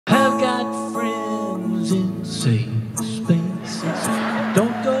safe spaces.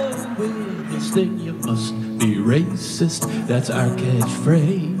 Don't go with this thing, you must be racist. That's our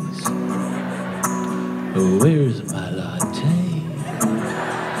catchphrase. Oh, where's my latte?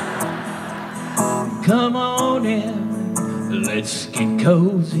 Come on in, let's get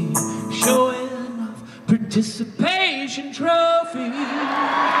cozy, showing off participation trophy.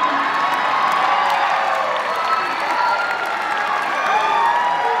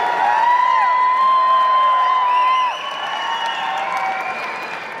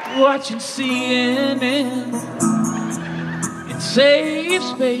 Watching CNN in safe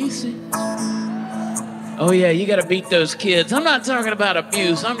spaces. Oh yeah, you gotta beat those kids. I'm not talking about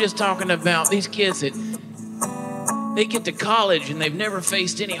abuse, I'm just talking about these kids that they get to college and they've never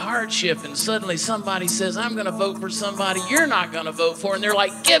faced any hardship, and suddenly somebody says, I'm gonna vote for somebody you're not gonna vote for, and they're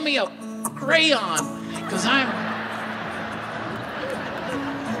like, give me a crayon, because I'm...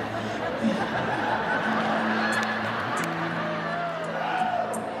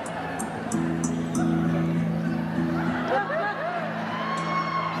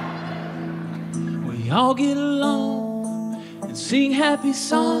 We all get along and sing happy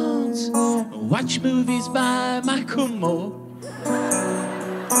songs, watch movies by Michael Moore.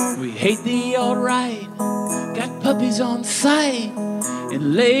 We hate the alt-right, got puppies on sight,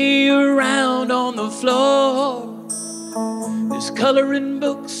 and lay around on the floor. There's coloring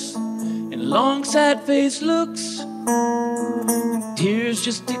books and long sad-faced looks, and tears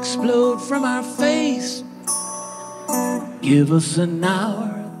just explode from our face. Give us an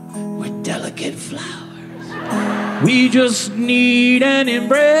hour, we're delicate flowers. We just need an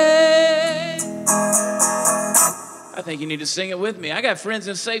embrace. I think you need to sing it with me. I got friends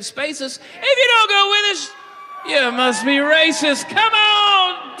in safe spaces. If you don't go with us, you must be racist. Come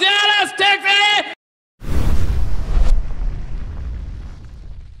on, Dallas, Texas!